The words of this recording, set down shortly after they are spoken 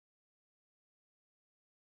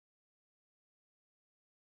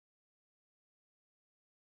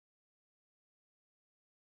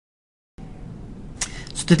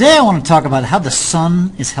Today I want to talk about how the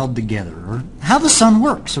sun is held together, or how the sun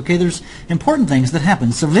works. Okay, there's important things that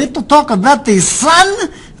happen. So let's talk about the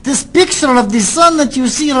sun. This picture of the sun that you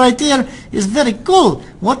see right here is very cool.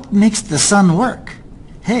 What makes the sun work?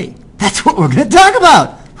 Hey, that's what we're going to talk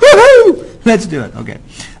about. Woohoo! Let's do it. Okay.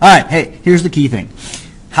 All right. Hey, here's the key thing.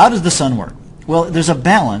 How does the sun work? Well, there's a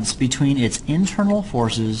balance between its internal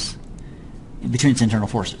forces.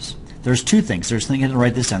 There's two things. There's things, I'm going to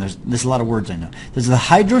write this down. There's a lot of words I know. There's the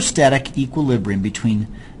hydrostatic equilibrium between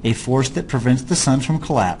a force that prevents the sun from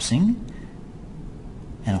collapsing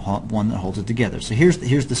and one that holds it together. So here's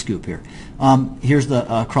the scoop here. Here's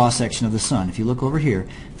the cross-section of the sun. If you look over here,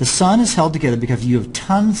 the sun is held together because you have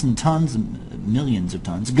tons and tons, millions of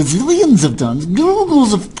tons, gazillions of tons,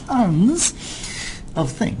 googles of tons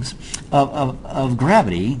of things, of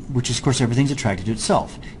gravity, which is, of course, everything's attracted to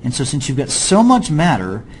itself. And so since you've got so much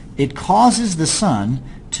matter, it causes the sun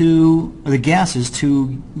the gases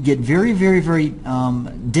to get very, very, very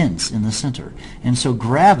dense in the center. And so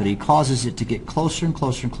gravity causes it to get closer and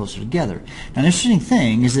closer and closer together. Now, an interesting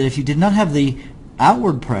thing is that if you did not have the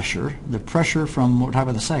outward pressure, the pressure from what we're talking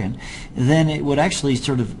about in a second, then it would actually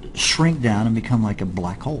sort of shrink down and become like a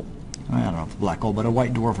black hole. I don't know if it's a black hole, but a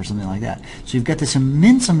white dwarf or something like that. So you've got this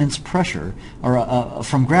immense pressure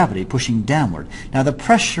from gravity pushing downward. Now the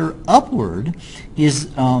pressure upward is,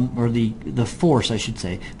 or the force, I should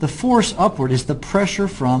say, the force upward is the pressure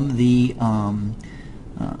from the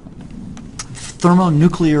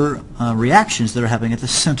thermonuclear reactions that are happening at the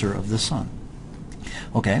center of the sun.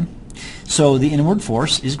 Okay, so the inward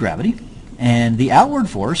force is gravity, and the outward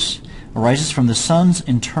force arises from the sun's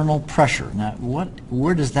internal pressure. Now,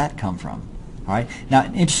 where does that come from? All right. Now,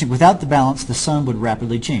 interesting. Without the balance, the sun would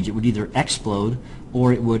rapidly change. It would either explode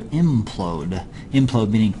or it would implode. Implode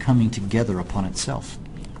meaning coming together upon itself.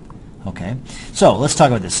 Okay. So let's talk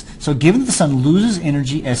about this. So, given that the sun loses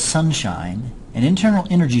energy as sunshine, an internal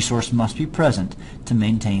energy source must be present to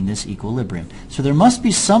maintain this equilibrium. So there must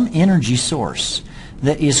be some energy source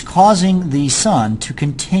that is causing the sun to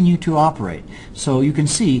continue to operate. So you can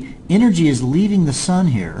see energy is leaving the sun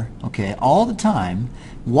here, okay, all the time.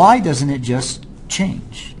 Why doesn't it just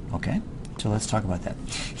change? Okay, so let's talk about that.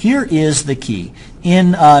 Here is the key.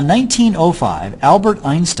 In 1905, Albert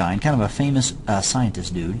Einstein, kind of a famous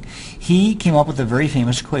scientist dude, he came up with a very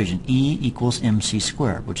famous equation, E equals mc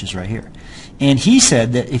squared, which is right here. And he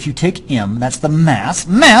said that if you take m, that's the mass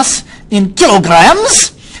in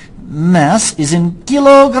kilograms, mass is in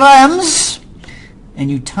kilograms,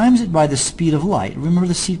 and you times it by the speed of light. Remember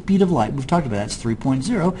the speed of light, we've talked about that, it's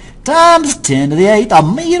 3.0 times 10 to the 8th a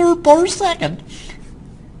meter per second.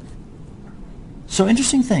 So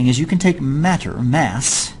interesting thing is you can take matter,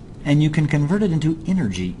 mass, and you can convert it into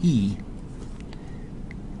energy, E.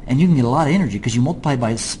 And you can get a lot of energy because you multiply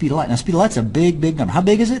by the speed of light. Now speed of light's a big number. How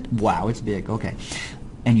big is it? Wow, it's big, okay.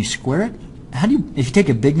 And you square it. If you take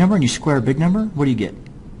a big number and you square a big number, what do you get?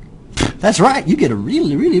 That's right, you get a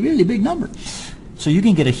really big number. So you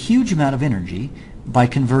can get a huge amount of energy by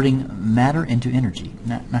converting matter into energy.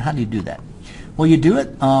 Now how do you do that? Well, you do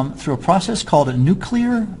it through a process called a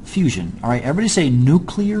nuclear fusion. All right, everybody say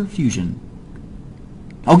nuclear fusion.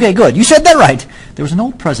 Okay, good. You said that right. There was an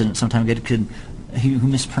old president sometime ago who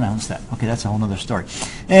mispronounced that. Okay, that's a whole other story.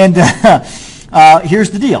 And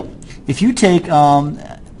here's the deal. If you take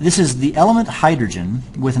this is the element hydrogen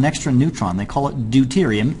with an extra neutron. They call it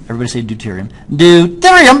deuterium. Everybody say deuterium.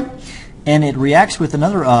 Deuterium! And it reacts with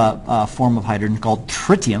another form of hydrogen called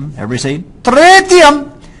tritium. Everybody say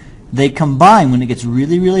tritium! They combine when it gets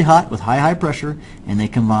really hot with high pressure, and they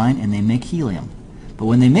combine and they make helium. But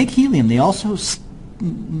when they make helium, they also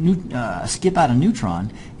skip out a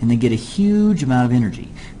neutron, and they get a huge amount of energy.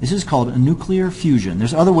 This is called a nuclear fusion.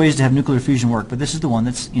 There's other ways to have nuclear fusion work, but this is the one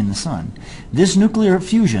that's in the sun. This nuclear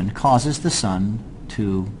fusion causes the sun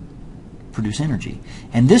to produce energy.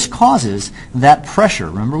 And this causes that pressure.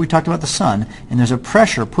 Remember we talked about the sun, and there's a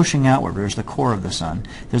pressure pushing outward. There's the core of the sun.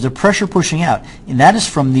 There's a pressure pushing out, and that is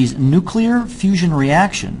from these nuclear fusion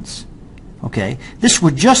reactions. Okay? This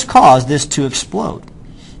would just cause this to explode.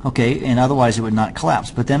 Okay, and otherwise it would not collapse.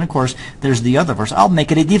 But then, of course, there's the other verse. I'll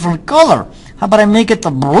make it a different color. How about I make it the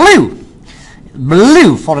blue?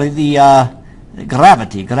 Blue for the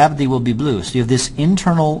gravity. Gravity will be blue. So you have this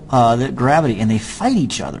internal gravity, and they fight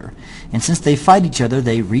each other. And since they fight each other,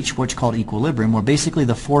 they reach what's called equilibrium, where basically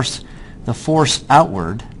the force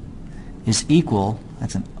outward is equal.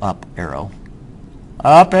 That's an up arrow.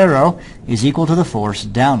 Up arrow is equal to the force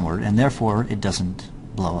downward, and therefore it doesn't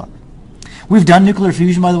blow up. We've done nuclear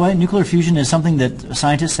fusion, by the way. Nuclear fusion is something that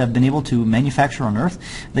scientists have been able to manufacture on Earth.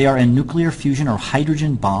 They are in nuclear fusion or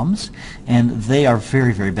hydrogen bombs, and they are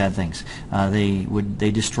very, very bad things.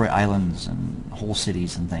 They destroy islands and whole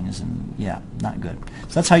cities and things, and yeah, not good.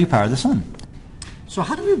 So that's how you power the sun. So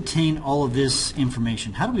how do we obtain all of this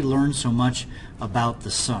information? How do we learn so much about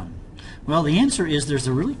the sun? Well, the answer is there's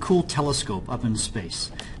a really cool telescope up in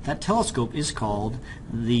space. That telescope is called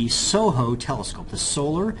the SOHO telescope, the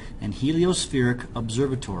Solar and Heliospheric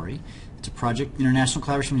Observatory. It's a project, international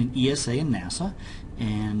collaboration between ESA and NASA,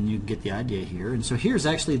 and you get the idea here. And so here's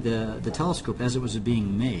actually the telescope as it was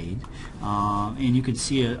being made, and you can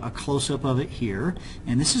see a close-up of it here.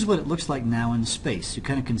 And this is what it looks like now in space. You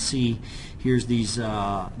kind of can see here's these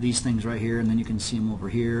things right here, and then you can see them over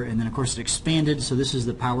here. And then of course it expanded, so this is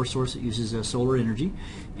the power source that uses solar energy.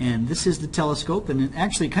 And this is the telescope, and it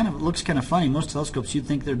actually kind of looks kind of funny. Most telescopes you'd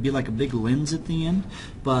think there'd be like a big lens at the end,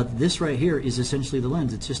 but this right here is essentially the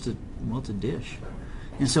lens. It's just it's a dish.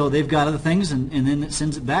 And so they've got other things, and then it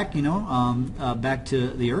sends it back, back to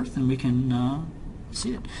the Earth, and we can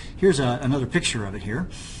see it. Here's another picture of it here.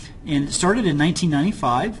 And it started in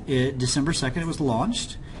 1995. December 2nd it was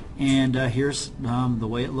launched. And here's the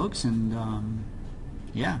way it looks. And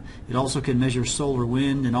yeah, it also can measure solar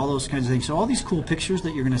wind and all those kinds of things. So all these cool pictures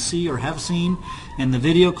that you're going to see or have seen, and the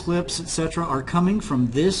video clips, etc., are coming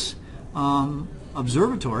from this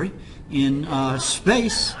observatory in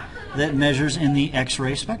space that measures in the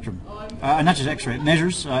X-ray spectrum. Not just X-ray, it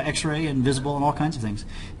measures X-ray and visible and all kinds of things.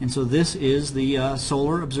 And so this is the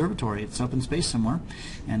solar observatory. It's up in space somewhere,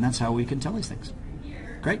 and that's how we can tell these things.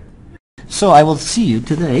 Great. So I will see you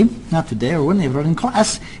today, not today, or whenever in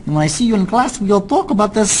class. And when I see you in class, we'll talk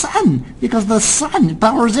about the sun, because the sun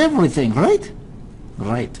powers everything, right?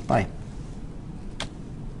 Right. Bye.